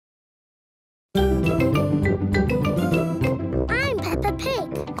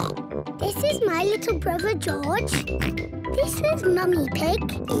little brother George. This is Mummy Pig.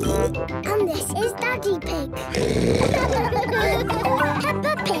 And this is Daddy Pig.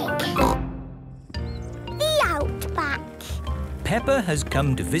 Peppa Pig. The Outback. Peppa has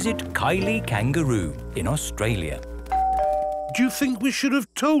come to visit Kylie Kangaroo in Australia. Do you think we should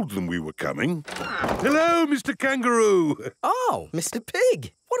have told them we were coming? Hello, Mr. Kangaroo. Oh, Mr.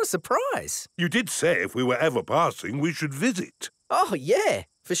 Pig. What a surprise. You did say if we were ever passing, we should visit. Oh, yeah,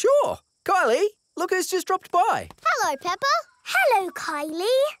 for sure. Kylie, look who's just dropped by. Hello, Peppa. Hello,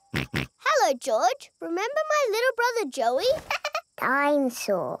 Kylie. Hello, George. Remember my little brother Joey?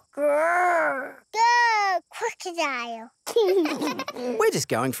 Dinosaur. Grrr. Grrr. Crocodile. We're just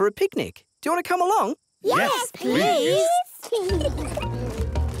going for a picnic. Do you want to come along? Yes, please.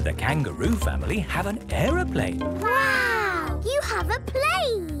 The kangaroo family have an aeroplane. Wow! You have a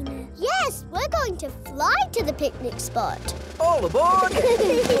plane. Yes, we're going to fly to the picnic spot. All aboard!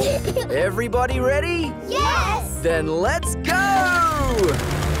 Everybody ready? Yes! Then let's go!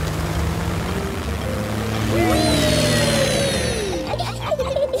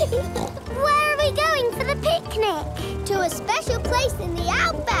 Where are we going for the picnic? To a special place in the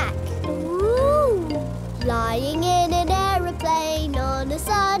outback. Ooh! Flying in an aeroplane on a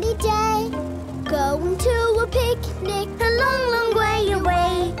sunny day. Going to a picnic a long, long way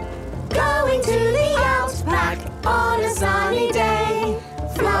away. Going to the outback on a sunny day.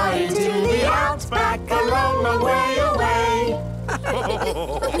 Flying to the outback a long, long way away.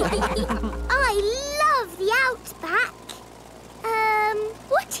 I love the outback.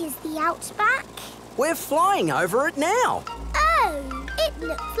 What is the outback? We're flying over it now. Oh, it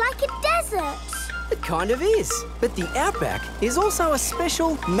looks like a desert. It kind of is. But the outback is also a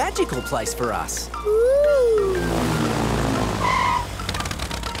special, magical place for us. Ooh.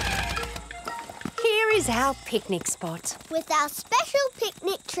 Here is our picnic spot. With our special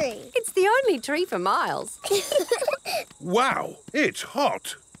picnic tree. It's the only tree for miles. Wow, it's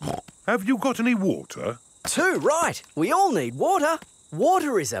hot. Have you got any water? Too right. We all need water.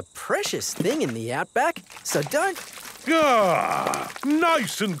 Water is a precious thing in the outback, so don't Ah,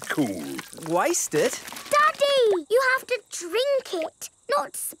 nice and cool. waste it. Daddy, you have to drink it,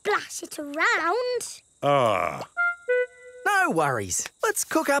 not splash it around. Ah, No worries. Let's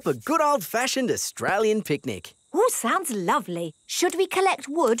cook up a good old-fashioned Australian picnic. Oh, sounds lovely. Should we collect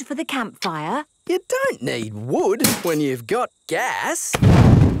wood for the campfire? You don't need wood when you've got gas.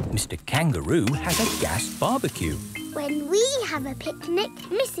 Mr. Kangaroo has a gas barbecue. When we have a picnic,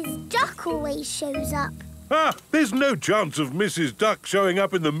 Mrs. Duck always shows up. there's no chance of Mrs. Duck showing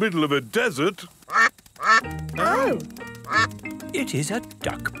up in the middle of a desert. Oh. It is a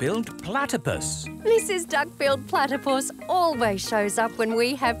duck-billed platypus. Mrs. Duck-billed Platypus always shows up when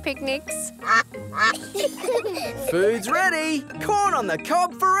we have picnics. Food's ready. Corn on the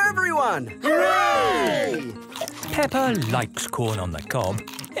cob for everyone. Hooray! Peppa likes corn on the cob.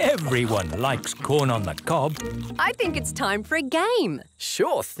 Everyone likes corn on the cob. I think it's time for a game.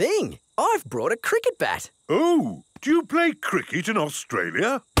 Sure thing. I've brought a cricket bat. Oh, do you play cricket in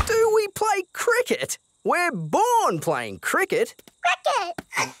Australia? Do we play cricket? We're born playing cricket. Cricket!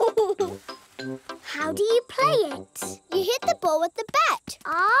 How do you play it? You hit the ball with the bat.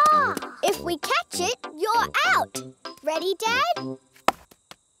 Ah! If we catch it, you're out. Ready, Dad?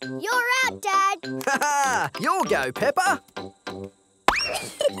 You're out, Dad. Ha ha! You'll go, Peppa.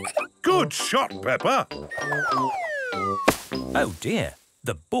 Good shot, Peppa. Oh dear,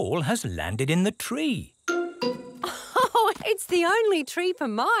 the ball has landed in the tree. Oh, it's the only tree for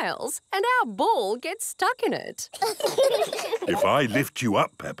miles, and our ball gets stuck in it. If I lift you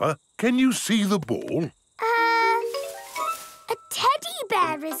up, Peppa, can you see the ball? A teddy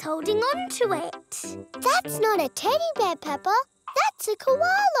bear is holding on to it. That's not a teddy bear, Peppa. That's a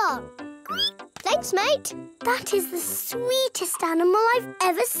koala. Thanks, mate. That is the sweetest animal I've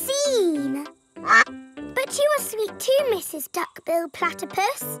ever seen. But you are sweet too, Mrs. Duck-billed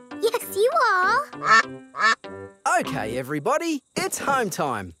Platypus. Yes, you are. OK, everybody, it's home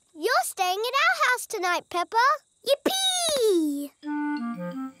time. You're staying at our house tonight, Peppa. Yippee!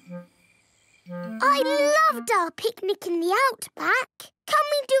 I loved our picnic in the outback. Can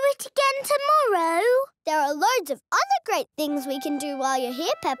we do it again tomorrow? There are loads of other great things we can do while you're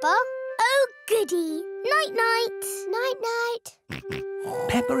here, Peppa. Oh, goody. Night-night. Night-night.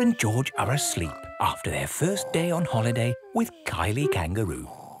 Peppa and George are asleep after their first day on holiday with Kylie Kangaroo.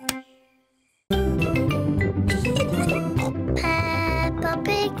 Peppa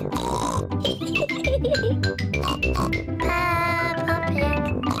Pig. Peppa Pig.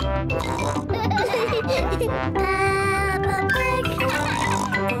 Peppa Pig.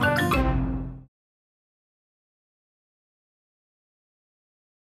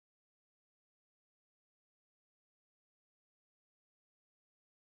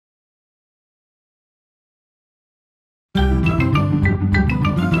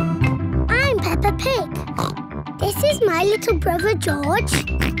 little brother George.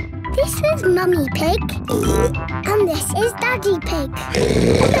 This is Mummy Pig. And this is Daddy Pig.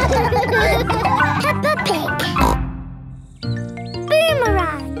 Peppa Pig.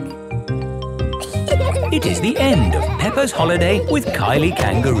 Boomerang. It is the end of Peppa's holiday with Kylie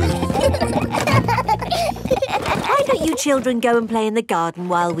Kangaroo. Why don't you children go and play in the garden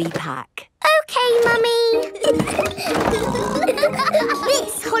while we pack? OK, Mummy.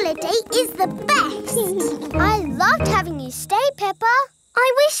 This holiday is the best. I loved having you stay, Peppa.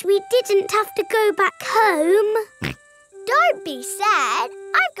 I wish we didn't have to go back home. Don't be sad.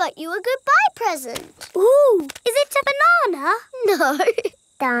 I've got you a goodbye present. Ooh, is it a banana? No.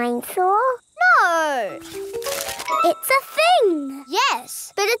 Dinosaur? No. It's a thing.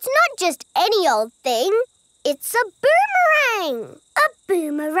 Yes, but it's not just any old thing. It's a boomerang. A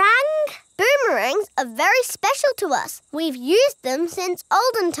boomerang? Boomerangs are very special to us. We've used them since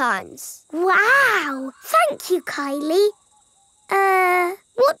olden times. Wow! Thank you, Kylie.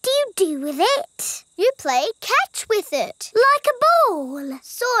 What do you do with it? You play catch with it. Like a ball?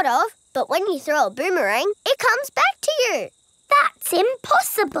 Sort of, but when you throw a boomerang, it comes back to you. That's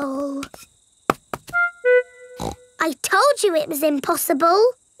impossible. I told you it was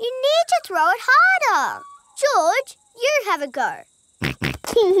impossible. You need to throw it harder. George, you have a go.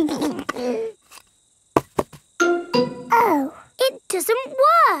 Oh, it doesn't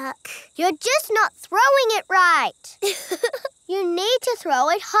work. You're just not throwing it right. You need to throw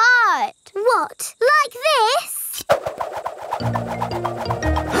it hard. What, like this?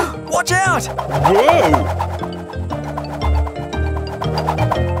 Watch out! Whoa!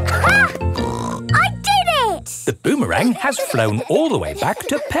 Ha! I did it! The boomerang has flown all the way back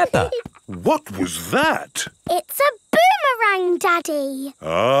to Peppa. What was that? It's a boomerang, Daddy.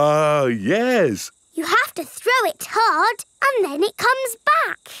 Ah, yes. You have to throw it hard and then it comes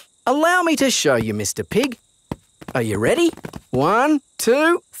back. Allow me to show you, Mr. Pig. Are you ready? 1,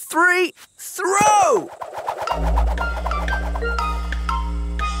 2, 3, throw!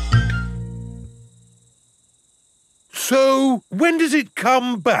 So, when does it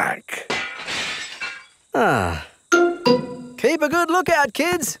come back? Keep a good lookout,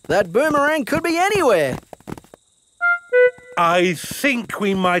 kids. That boomerang could be anywhere. I think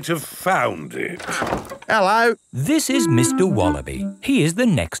we might have found it. Hello. This is Mr. Wallaby. He is the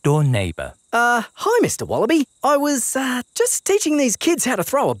next-door neighbour. Hi, Mr. Wallaby. I was just teaching these kids how to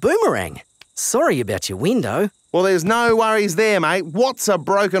throw a boomerang. Sorry about your window. Well, there's no worries there, mate. What's a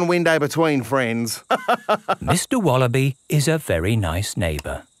broken window between friends? Mr. Wallaby is a very nice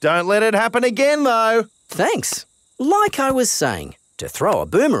neighbour. Don't let it happen again, though. Thanks. Like I was saying, to throw a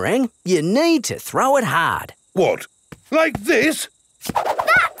boomerang, you need to throw it hard. What? Like this?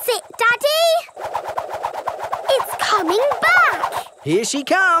 That's it, Daddy. It's coming back. Here she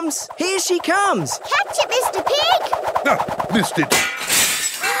comes. Here she comes. Catch it, Mr. Pig. Ah, missed it.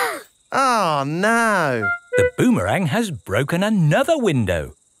 Oh, no. The boomerang has broken another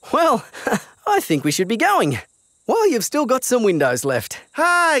window. Well, I think we should be going. Well, you've still got some windows left.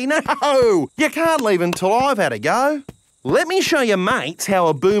 Hey, no! You can't leave until I've had a go. Let me show your mates how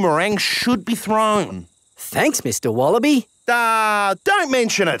a boomerang should be thrown. Thanks, Mr. Wallaby. Don't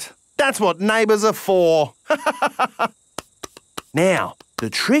mention it. That's what neighbours are for. Now, the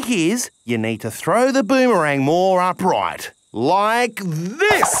trick is you need to throw the boomerang more upright. Like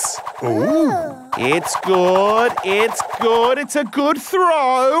this. Ooh. It's good, it's good, it's a good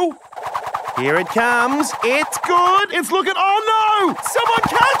throw. Here it comes, it's good, it's looking, oh no! Someone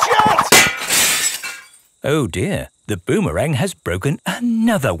catch it! Oh dear, the boomerang has broken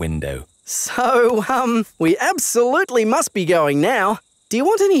another window. So, we absolutely must be going now. Do you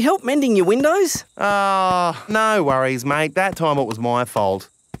want any help mending your windows? No worries, mate. That time it was my fault.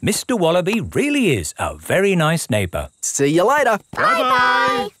 Mr. Wallaby really is a very nice neighbour. See you later.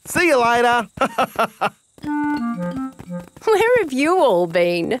 Bye-bye. See you later. Where have you all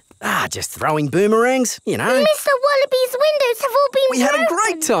been? Just throwing boomerangs, you know. Mr. Wallaby's windows have all been We had a broken.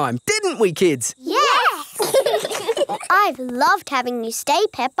 great time, didn't we, kids? Yes. I've loved having you stay,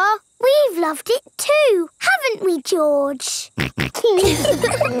 Peppa. We've loved it too, haven't we, George?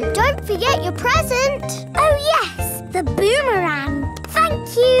 Don't forget your present. Oh, yes, the boomerang.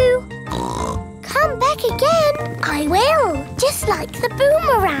 Thank you. Come back again. I will, just like the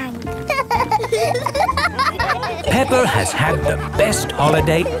boomerang. Peppa has had the best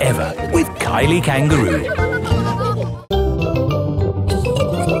holiday ever with Kylie Kangaroo.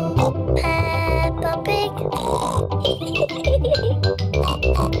 Peppa Pig.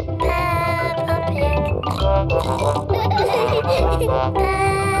 Peppa Pig.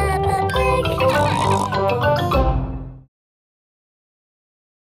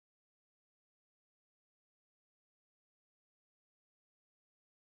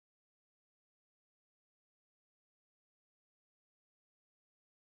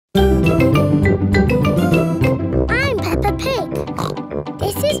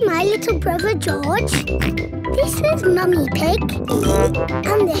 my little brother George. This is Mummy Pig.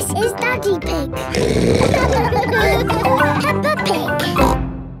 And this is Daddy Pig. Peppa Pig.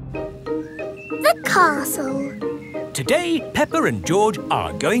 The castle. Today, Peppa and George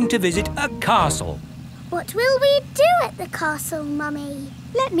are going to visit a castle. What will we do at the castle, Mummy?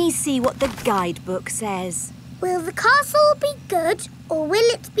 Let me see what the guidebook says. Will the castle be good or will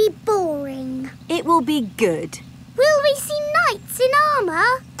it be boring? It will be good. Will we see knights in armour?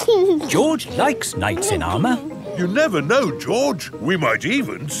 George likes knights in armour. You never know, George. We might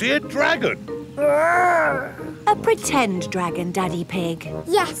even see a dragon. A pretend dragon, Daddy Pig.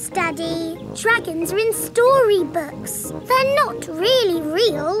 Yes, Daddy. Dragons are in storybooks. They're not really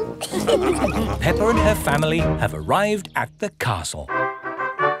real. Peppa and her family have arrived at the castle.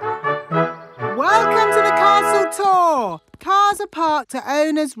 Welcome to the castle tour. Cars are parked at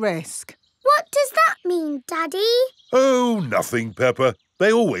owner's risk. What does that mean, Daddy? Oh, nothing, Peppa.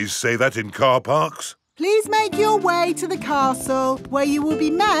 They always say that in car parks. Please make your way to the castle, where you will be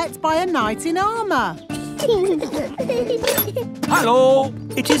met by a knight in armour. Hello!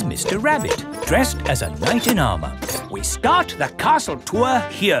 It is Mr. Rabbit, dressed as a knight in armour. We start the castle tour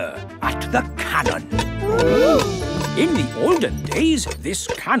here, at the cannon. In the olden days, this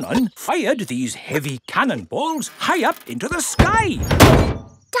cannon fired these heavy cannonballs high up into the sky.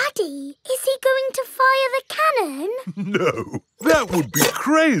 Daddy, is he going to fire the cannon? No, that would be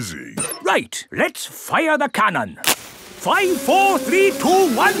crazy. Right, let's fire the cannon. 5, 4, 3,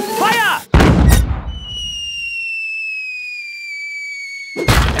 2, 1, fire!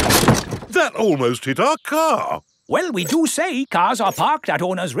 That almost hit our car. Well, we do say cars are parked at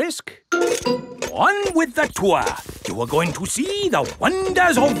owner's risk. On with the tour. You are going to see the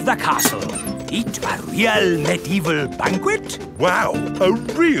wonders of the castle. Eat a real medieval banquet. Wow, a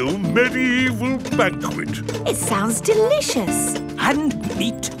real medieval banquet. It sounds delicious. And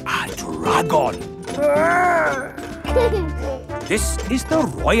meet a dragon. This is the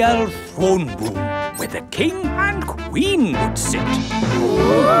royal throne room, where the king and queen would sit.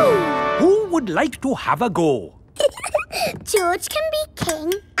 Who would like to have a go? George can be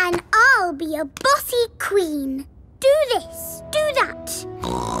king and I'll be a bossy queen. Do this, do that.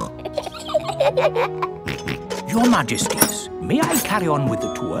 Your Majesties, may I carry on with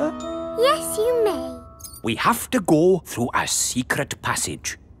the tour? Yes, you may. We have to go through a secret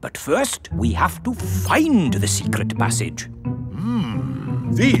passage. But first, we have to find the secret passage.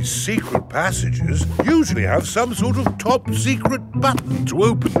 These secret passages usually have some sort of top secret button to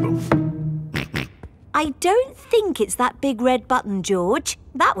open them. I don't think it's that big red button, George.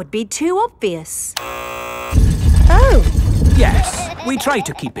 That would be too obvious. Oh! Yes, we try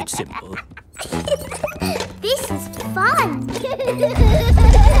to keep it simple. This is fun.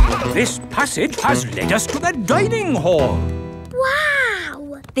 This passage has led us to the dining hall.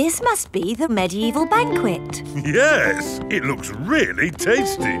 Wow! This must be the medieval banquet. Yes, it looks really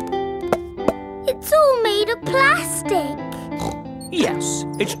tasty. It's all made of plastic. Yes,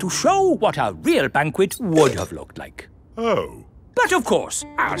 it's to show what a real banquet would have looked like. Oh. But of course,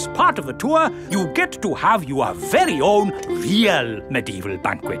 as part of the tour, you get to have your very own real medieval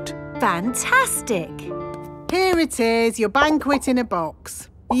banquet. Fantastic! Here it is, your banquet in a box.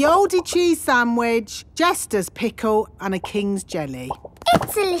 The oldie cheese sandwich, jester's pickle and a king's jelly.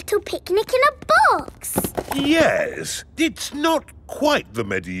 It's a little picnic in a box. Yes, it's not quite the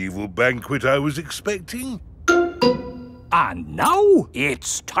medieval banquet I was expecting. And now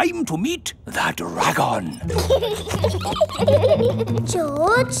it's time to meet the dragon.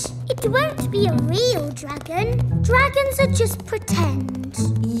 George, it won't be a real dragon. Dragons are just pretend.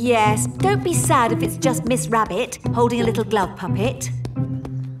 Yes, don't be sad if it's just Miss Rabbit holding a little glove puppet.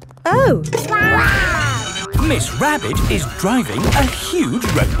 Oh! Wow! Miss Rabbit is driving a huge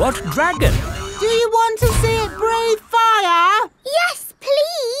robot dragon. Do you want to see it breathe fire? Yes,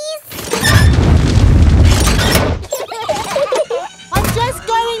 please! I'm just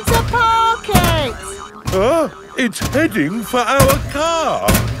going to park it! It's heading for our car.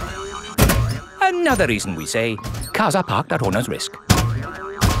 Another reason we say cars are parked at owner's risk.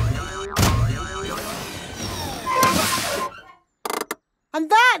 And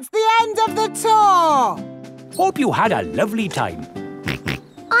that's the end of the tour! Hope you had a lovely time.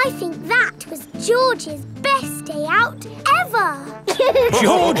 I think that was George's best day out ever.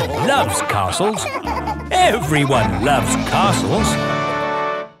 George loves castles. Everyone loves castles.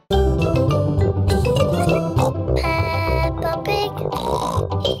 Peppa Pig.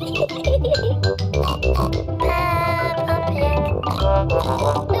 Peppa Pig. Peppa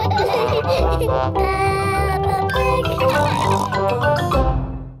Pig.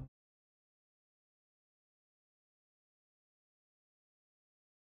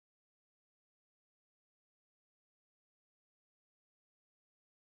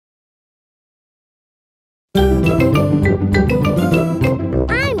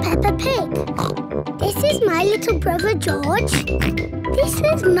 little brother George. This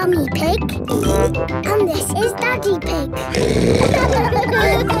is Mummy Pig. And this is Daddy Pig.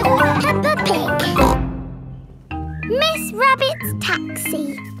 Peppa Pig. Miss Rabbit's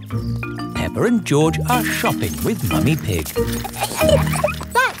taxi. Peppa and George are shopping with Mummy Pig.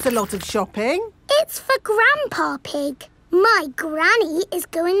 That's a lot of shopping. It's for Grandpa Pig. My granny is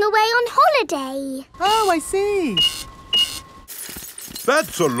going away on holiday. Oh, I see.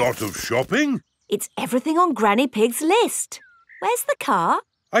 That's a lot of shopping. It's everything on Granny Pig's list. Where's the car?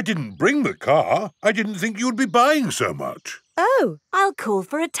 I didn't bring the car. I didn't think you'd be buying so much. Oh, I'll call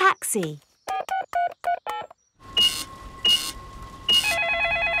for a taxi.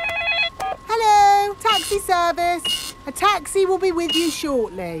 Hello, taxi service. A taxi will be with you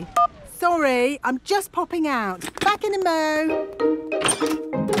shortly. Sorry, I'm just popping out. Back in a mo.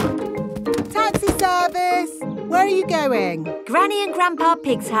 Taxi service. Where are you going? Granny and Grandpa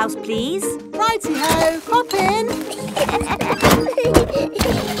Pig's house, please. Righty-ho, hop in.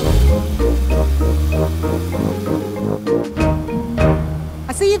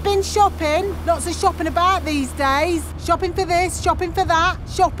 I see you've been shopping. Lots of shopping about these days. Shopping for this, shopping for that.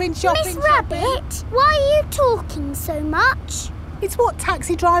 Shopping. Miss Rabbit, why are you talking so much? It's what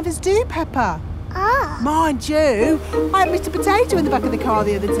taxi drivers do, Peppa. Ah. Mind you, I had Mr. Potato in the back of the car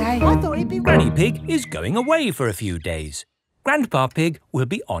the other day. I thought he'd be... Granny Pig is going away for a few days. Grandpa Pig will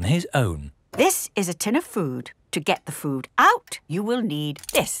be on his own. This is a tin of food. To get the food out, you will need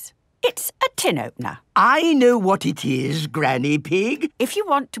this. It's a tin opener. I know what it is, Granny Pig. If you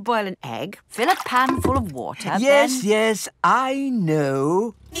want to boil an egg, fill a pan full of water, Yes, I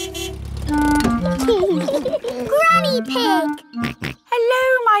know. Granny Pig!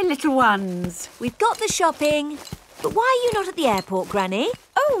 Hello, my little ones. We've got the shopping. But why are you not at the airport, Granny?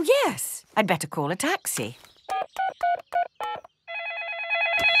 Oh, yes. I'd better call a taxi.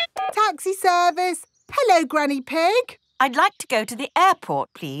 Taxi service. Hello, Granny Pig. I'd like to go to the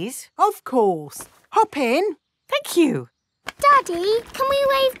airport, please. Of course. Hop in. Thank you. Daddy, can we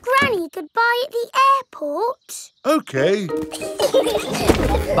wave Granny goodbye at the airport? OK.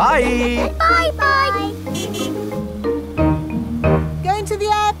 Bye. Bye-bye. Going to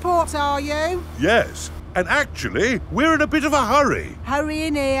the airport, are you? Yes. And actually, we're in a bit of a hurry. Hurry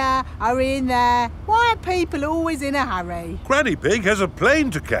in here, hurry in there. Why are people always in a hurry? Granny Pig has a plane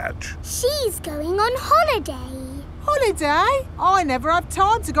to catch. She's going on holiday. Holiday? I never have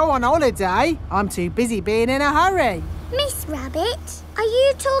time to go on holiday. I'm too busy being in a hurry. Miss Rabbit, are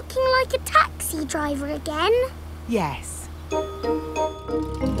you talking like a taxi driver again? Yes.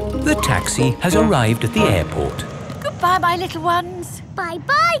 The taxi has arrived at the airport. Goodbye, my little ones.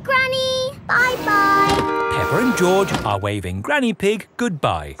 Bye-bye, Granny. Bye-bye. Peppa and George are waving Granny Pig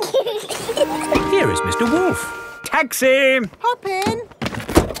goodbye. Here is Mr. Wolf. Taxi. Hop in.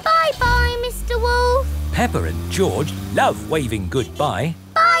 Bye-bye, Mr. Wolf. Peppa and George love waving goodbye.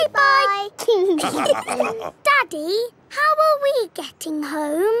 Bye-bye. Daddy, how are we getting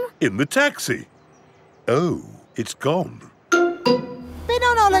home? In the taxi. Oh, it's gone. Been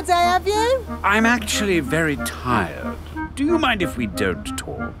on holiday, have you? I'm actually very tired. Do you mind if we don't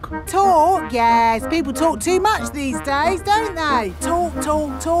talk? Talk? Yes. People talk too much these days, don't they? Talk.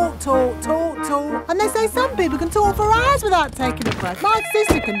 And they say some people can talk for hours without taking a breath. My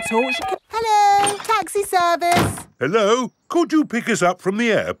sister can talk. She can... Hello, taxi service. Hello? Could you pick us up from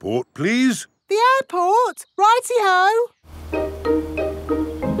the airport, please? The airport? Righty-ho.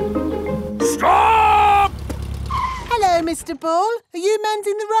 Stop! Hello, Mr. Bull. Are you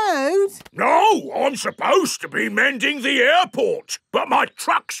mending the road? No, I'm supposed to be mending the airport, but my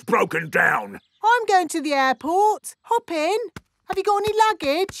truck's broken down. I'm going to the airport. Hop in. Have you got any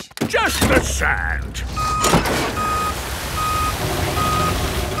luggage? Just the sand.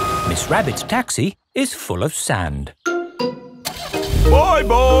 Miss Rabbit's taxi is full of sand. Bye,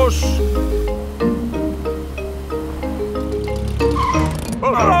 boss.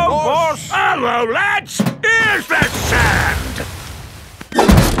 Hello, boss. Hello, lads. Here's the sand.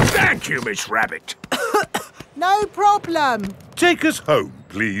 Thank you, Miss Rabbit. No problem. Take us home,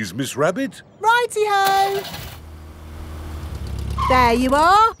 please, Miss Rabbit. Righty-ho. There you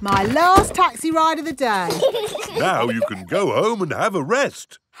are, my last taxi ride of the day. Now you can go home and have a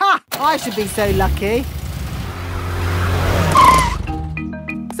rest. Ha! I should be so lucky.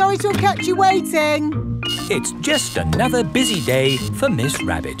 Sorry to have kept you waiting. It's just another busy day for Miss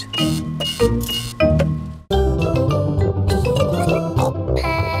Rabbit.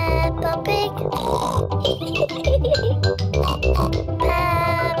 Peppa Pig.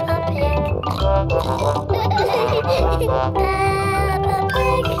 Peppa Pig.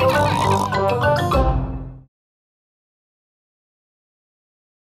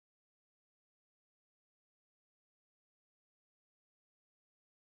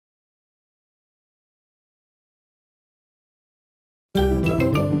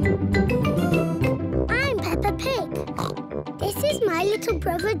 little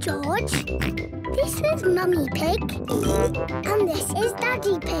brother George. This is Mummy Pig. And this is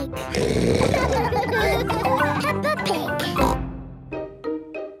Daddy Pig. Peppa Pig.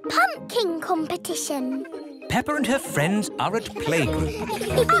 Pumpkin competition. Peppa and her friends are at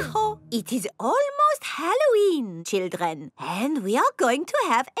playgroup. Oh, it is almost Halloween, children. And we are going to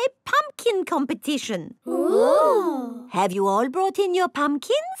have a pumpkin competition. Ooh. Have you all brought in your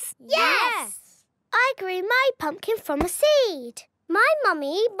pumpkins? Yes! I grew my pumpkin from a seed. My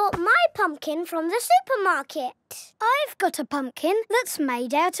mummy bought my pumpkin from the supermarket. I've got a pumpkin that's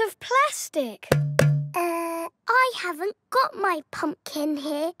made out of plastic. I haven't got my pumpkin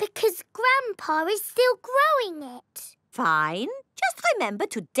here because Grandpa is still growing it. Fine. Just remember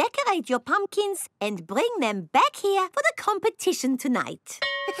to decorate your pumpkins and bring them back here for the competition tonight.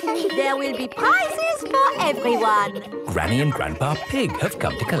 There will be prizes for everyone. Granny and Grandpa Pig have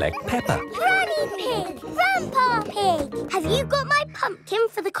come to collect Peppa. Granny Pig! Grandpa Pig! Have you got my pumpkin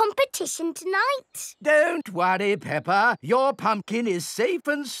for the competition tonight? Don't worry, Peppa. Your pumpkin is safe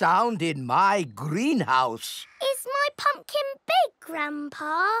and sound in my greenhouse. Is my pumpkin big,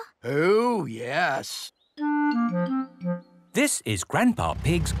 Grandpa? Oh, yes. This is Grandpa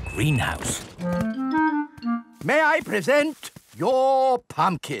Pig's greenhouse. May I present your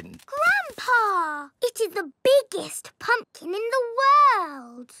pumpkin? Grandpa! It is the biggest pumpkin in the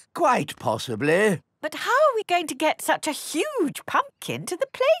world. Quite possibly. But how are we going to get such a huge pumpkin to the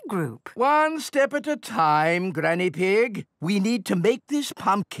playgroup? One step at a time, Granny Pig. We need to make this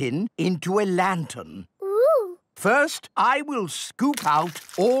pumpkin into a lantern. Ooh. First, I will scoop out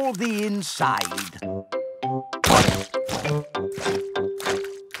all the inside.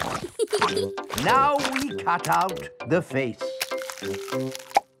 Now we cut out the face.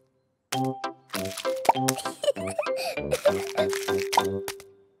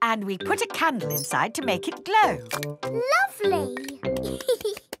 And we put a candle inside to make it glow. Lovely.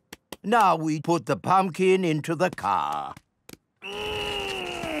 Now we put the pumpkin into the car.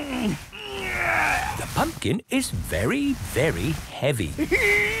 The pumpkin is very, very heavy.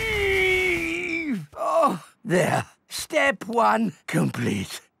 Oh, there. Step one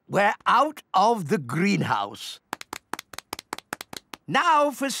complete. We're out of the greenhouse.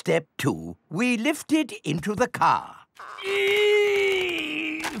 Now for step two. We lift it into the car.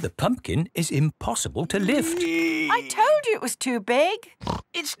 The pumpkin is impossible to lift. I told you it was too big.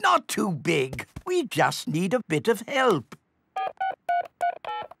 It's not too big. We just need a bit of help.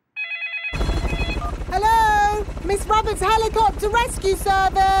 Hello? Miss Rabbit's helicopter rescue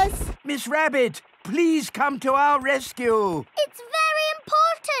service. Miss Rabbit, please come to our rescue. It's very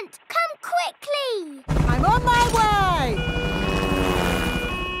important. Come quickly. I'm on my way.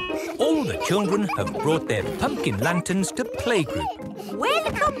 All the children have brought their pumpkin lanterns to playgroup.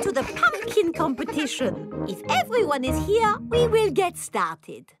 Welcome to the pumpkin competition. If everyone is here, we will get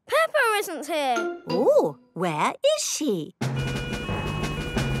started. Peppa isn't here. Oh, where is she?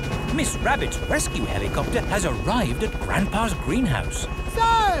 Miss Rabbit's rescue helicopter has arrived at Grandpa's greenhouse.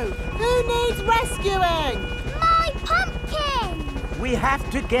 So, who needs rescuing? My pumpkin! We have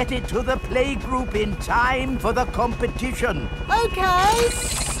to get it to the playgroup in time for the competition. OK.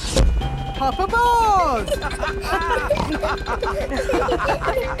 Hop aboard!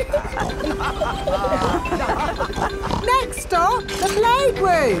 Next stop, the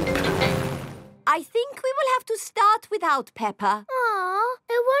playgroup. I think we will have to start without Peppa. Aw,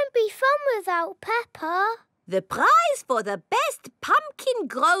 it won't be fun without Peppa. The prize for the best pumpkin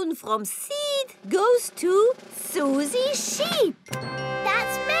grown from seed goes to Suzy Sheep.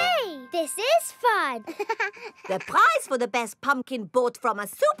 That's me. This is fun. The prize for the best pumpkin bought from a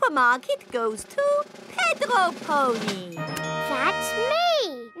supermarket goes to Pedro Pony. That's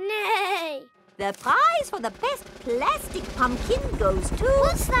me. Nay. The prize for the best plastic pumpkin goes to...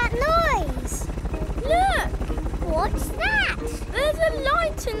 What's that noise? Look! What's that? There's a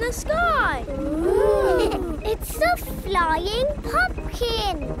light in the sky. Ooh. It's a flying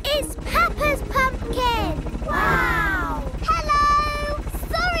pumpkin. It's Peppa's pumpkin. Wow! Hello!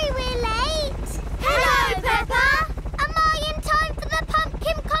 Sorry we're late. Hello, Peppa. Am I in time for the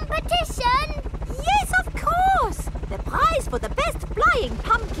pumpkin competition? Yes, of course. The prize for the best flying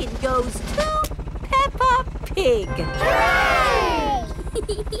pumpkin goes to Peppa Pig. Hooray!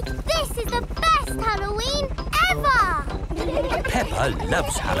 This is the best Halloween ever! Peppa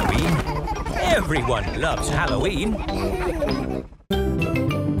loves Halloween. Everyone loves Halloween.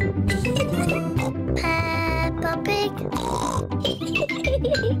 Peppa Pig. Peppa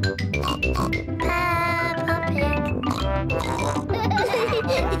Pig. Peppa Pig.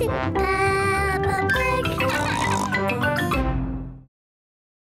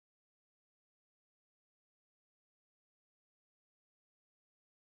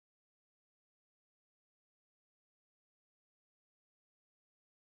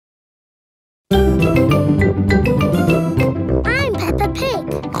 I'm Peppa Pig.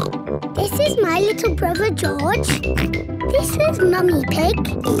 This is my little brother George. This is Mummy Pig.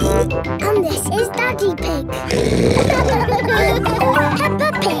 And this is Daddy Pig.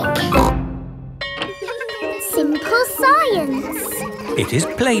 Peppa Pig. Simple science. It is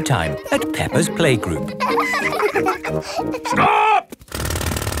playtime at Peppa's playgroup. Stop!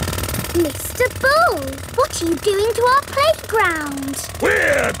 Mr. Bull, what are you doing to our playground?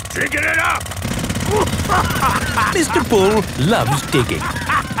 We're digging it up! Mr. Bull loves digging.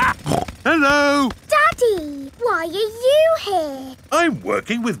 Hello! Daddy, why are you here? I'm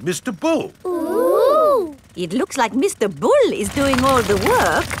working with Mr. Bull. Ooh! It looks like Mr. Bull is doing all the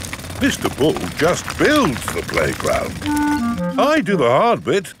work. Mr. Bull just builds the playground. I do the hard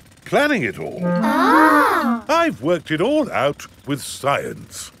bit, planning it all. Ah! I've worked it all out with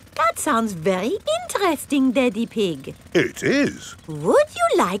science. That sounds very interesting, Daddy Pig. It is. Would you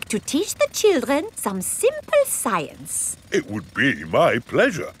like to teach the children some simple science? It would be my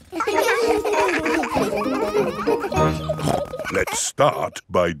pleasure. Let's start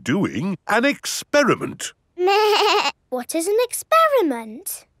by doing an experiment. What is an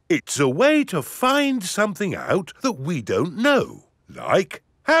experiment? It's a way to find something out that we don't know. Like,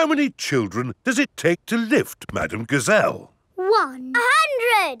 how many children does it take to lift Madame Gazelle?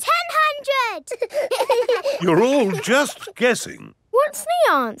 100! 1000! You're all just guessing. What's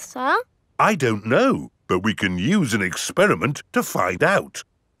the answer? I don't know, but we can use an experiment to find out.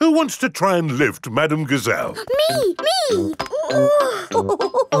 Who wants to try and lift Madame Gazelle? Me!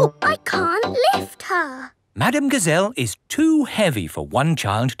 I can't lift her. Madame Gazelle is too heavy for one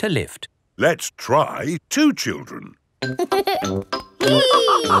child to lift. Let's try 2 children. She's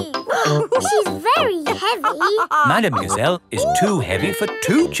very heavy. Madame Gazelle is too heavy for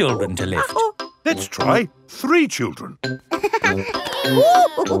 2 children to lift. Let's try 3 children.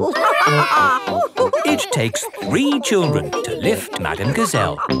 It takes 3 children to lift Madame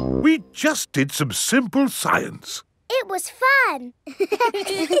Gazelle. We just did some simple science. It was fun.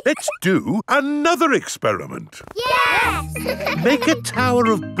 Let's do another experiment. Yes! Make a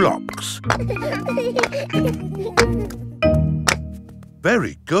tower of blocks.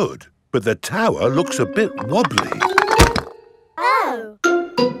 Very good, but the tower looks a bit wobbly. Oh.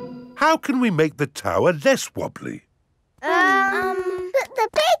 How can we make the tower less wobbly? Put the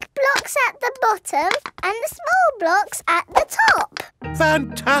big blocks at the bottom and the small blocks at the top.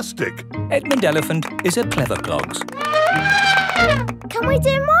 Fantastic! Edmund Elephant is a clever clogs. Can we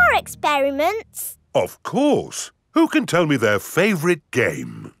do more experiments? Of course. Who can tell me their favourite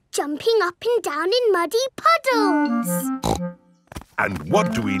game? Jumping up and down in muddy puddles. And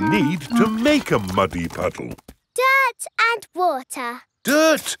what do we need to make a muddy puddle? Dirt and water.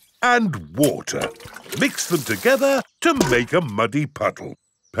 Dirt and water. Mix them together to make a muddy puddle.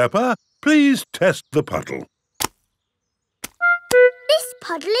 Peppa, please test the puddle. This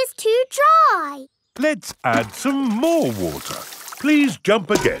puddle is too dry. Let's add some more water. Please jump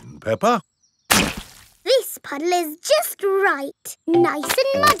again, Peppa. This puddle is just right. Nice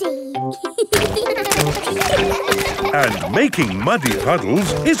and muddy. And making muddy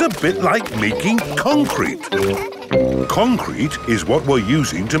puddles is a bit like making concrete. Concrete is what we're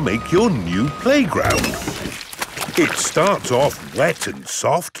using to make your new playground. It starts off wet and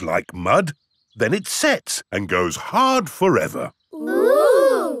soft like mud, then it sets and goes hard forever.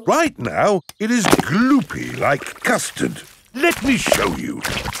 Ooh! Right now, it is gloopy like custard. Let me show you.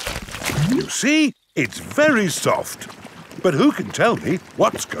 You see, it's very soft. But who can tell me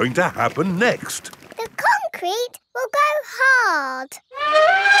what's going to happen next? The concrete will go hard.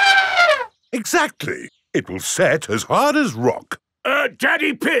 Exactly. It will set as hard as rock.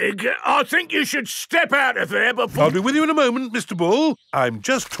 Daddy Pig, I think you should step out of there before... I'll be with you in a moment, Mr. Bull. I'm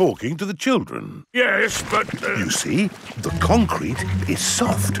just talking to the children. Yes, but... You see, the concrete is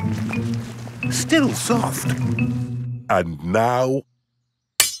soft. Still soft. And now...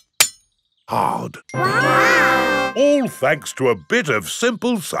 hard. Wow! All thanks to a bit of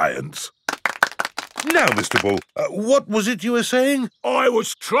simple science. Now, Mr. Bull, what was it you were saying? I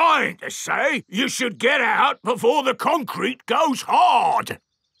was trying to say you should get out before the concrete goes hard.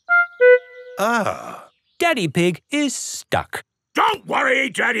 Ah. Daddy Pig is stuck. Don't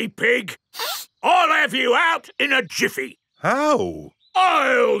worry, Daddy Pig. I'll have you out in a jiffy. How?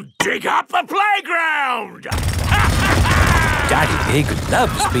 I'll dig up the playground. Daddy Pig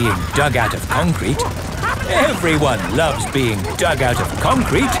loves being dug out of concrete. Everyone loves being dug out of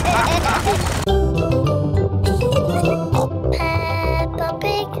concrete. Peppa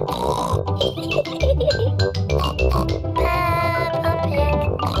Pig. Peppa Pig. Peppa Pig.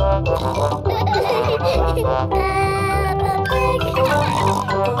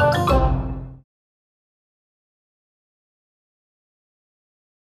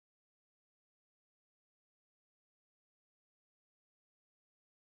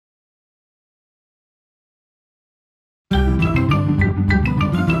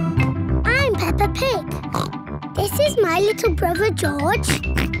 my little brother George.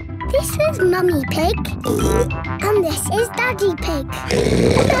 This is Mummy Pig. And this is Daddy Pig.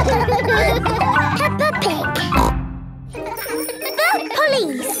 Peppa Pig. The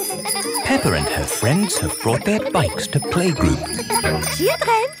police. Peppa and her friends have brought their bikes to playgroup.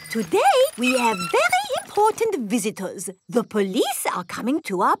 Children, today we have very important visitors. The police are coming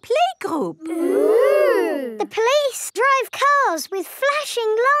to our playgroup. Ooh. The police drive cars with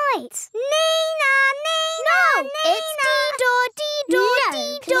flashing lights. Nina, Nina, no, Nina. It's dee-daw, dee-daw, no,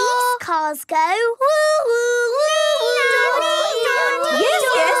 dee-daw. Police cars go woo-woo, Nina, Yes,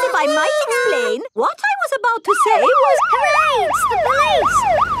 if I might explain, what I was about to say was... Hooray, it's the police!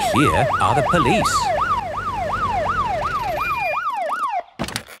 Here are the police.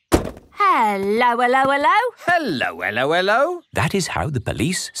 Hello, hello, hello. Hello, hello, hello. That is how the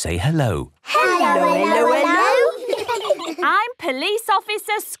police say hello. Hello, hello, hello. I'm Police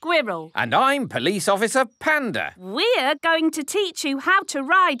Officer Squirrel. And I'm Police Officer Panda. We're going to teach you how to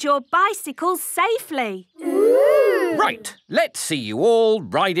ride your bicycles safely. Ooh. Right, let's see you all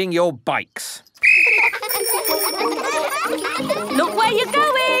riding your bikes. Look where you're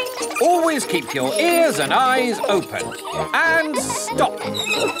going. Always keep your ears and eyes open. And stop.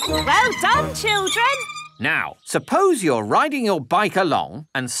 Well done, children. Now, suppose you're riding your bike along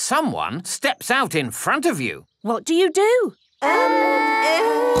and someone steps out in front of you. What do you do?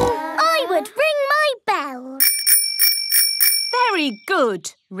 I would ring my bell. Very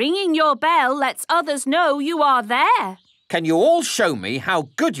good. Ringing your bell lets others know you are there. Can you all show me how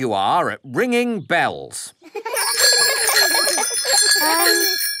good you are at ringing bells?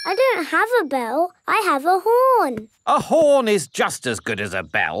 I don't have a bell. I have a horn. A horn is just as good as a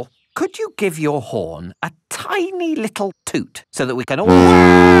bell. Could you give your horn a tiny little toot so that we can all...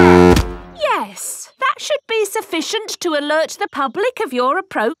 Yes, that should be sufficient to alert the public of your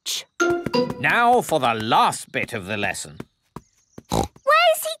approach. Now for the last bit of the lesson.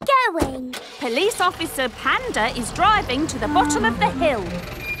 Where's he going? Police Officer Panda is driving to the bottom of the hill.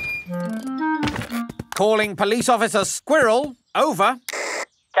 Calling Police Officer Squirrel. Over.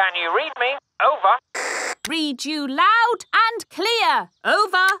 Can you read me? Over. Read you loud and clear.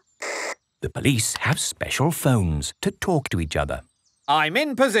 Over. The police have special phones to talk to each other. I'm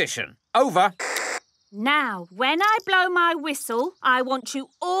in position. Over. Now, when I blow my whistle, I want you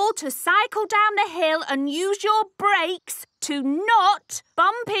all to cycle down the hill and use your brakes to not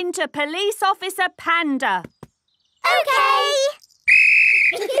bump into Police Officer Panda. OK.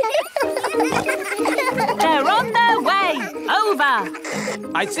 They're on their way. Over.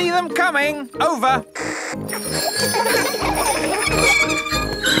 I see them coming. Over.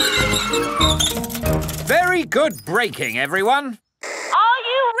 Very good braking, everyone. Are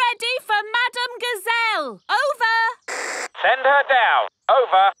you ready for Madame Gazelle? Over. Send her down.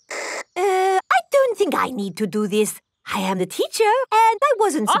 Over. I don't think I need to do this. I am the teacher, and I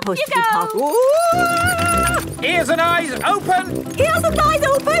wasn't supposed to be part. Ears and eyes open. Ears and eyes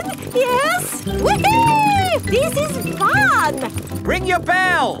open. Yes. Woohoo! This is fun. Ring your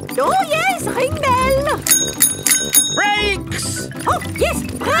bell. Oh yes, ring bell. Brakes. Oh yes,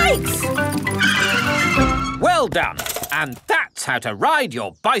 brakes. Well done. And that's how to ride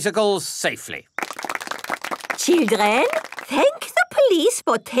your bicycles safely. Children, thank the police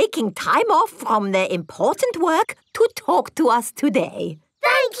for taking time off from their important work to talk to us today.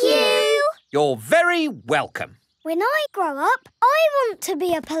 Thank you. You're very welcome. When I grow up, I want to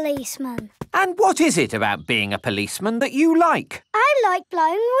be a policeman. And what is it about being a policeman that you like? I like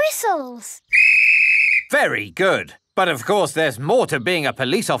blowing whistles. Very good. But of course there's more to being a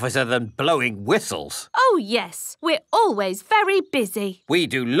police officer than blowing whistles. Oh, yes. We're always very busy. We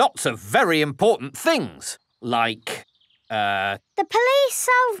do lots of very important things, like... The police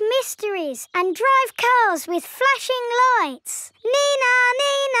solve mysteries and drive cars with flashing lights. Nina,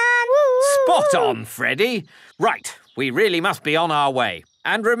 Nina, woo! Spot on, Freddy. Right, we really must be on our way.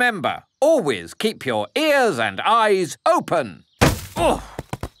 And remember, always keep your ears and eyes open. Oh,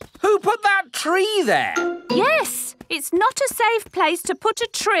 who put that tree there? Yes, it's not a safe place to put a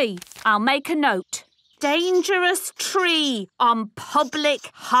tree. I'll make a note. Dangerous tree on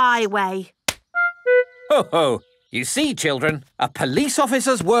public highway. Ho ho. You see, children, a police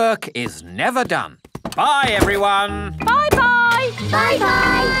officer's work is never done. Bye, everyone. Bye-bye.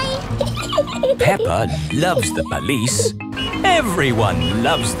 Bye-bye. Peppa loves the police. Everyone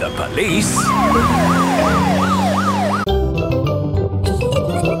loves the police.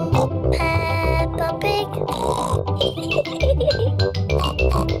 Peppa Pig.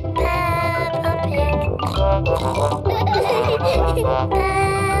 Peppa Pig.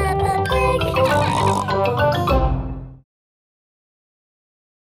 Peppa Pig.